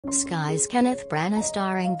Sky's Kenneth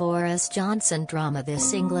Branagh-starring Boris Johnson drama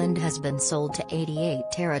This England has been sold to 88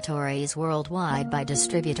 territories worldwide by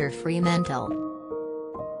distributor Fremantle.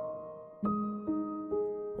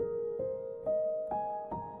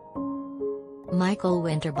 Michael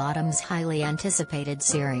Winterbottom's highly anticipated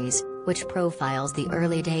series, which profiles the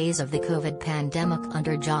early days of the COVID pandemic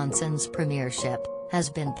under Johnson's premiership, has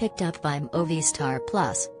been picked up by Movistar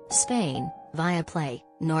Plus, Spain, Viaplay,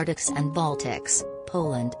 Nordics and Baltics,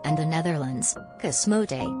 Poland and the Netherlands,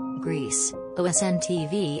 Cosmote, Greece, OSN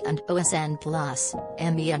TV and OSN Plus,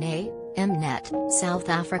 MENA, Mnet, South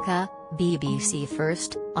Africa, BBC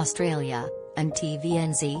First, Australia, and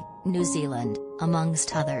TVNZ, New Zealand,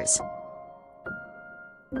 amongst others.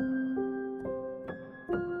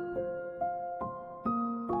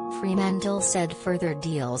 Fremantle said further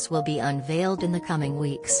deals will be unveiled in the coming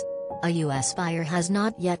weeks. A US buyer has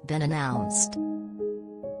not yet been announced.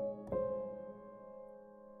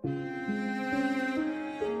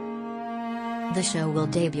 The show will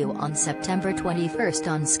debut on September 21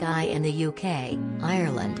 on Sky in the UK,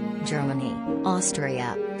 Ireland, Germany,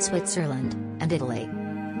 Austria, Switzerland, and Italy.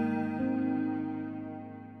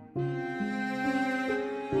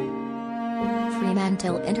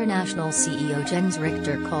 Fremantle International CEO Jens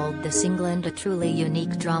Richter called This England a truly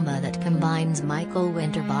unique drama that combines Michael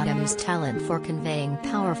Winterbottom's talent for conveying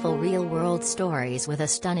powerful real-world stories with a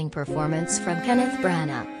stunning performance from Kenneth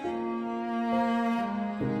Branagh.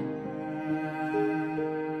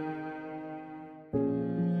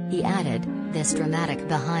 He added, this dramatic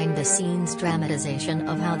behind-the-scenes dramatization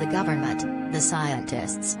of how the government, the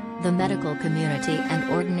scientists, the medical community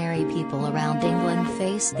and ordinary people around England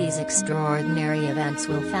face these extraordinary events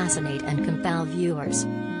will fascinate and compel viewers.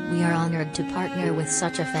 We are honoured to partner with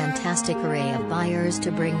such a fantastic array of buyers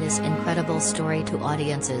to bring this incredible story to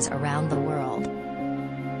audiences around the world.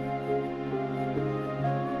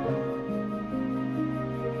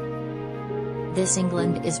 This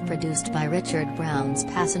England is produced by Richard Brown's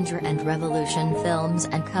Passenger and Revolution Films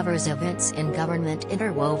and covers events in government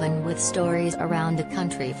interwoven with stories around the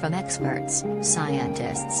country from experts,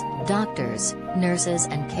 scientists, doctors, nurses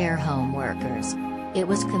and care home workers. It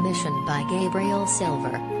was commissioned by Gabriel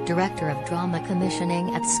Silver, Director of Drama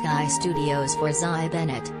Commissioning at Sky Studios for Zy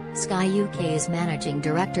Bennett, Sky UK's Managing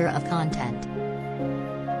Director of Content.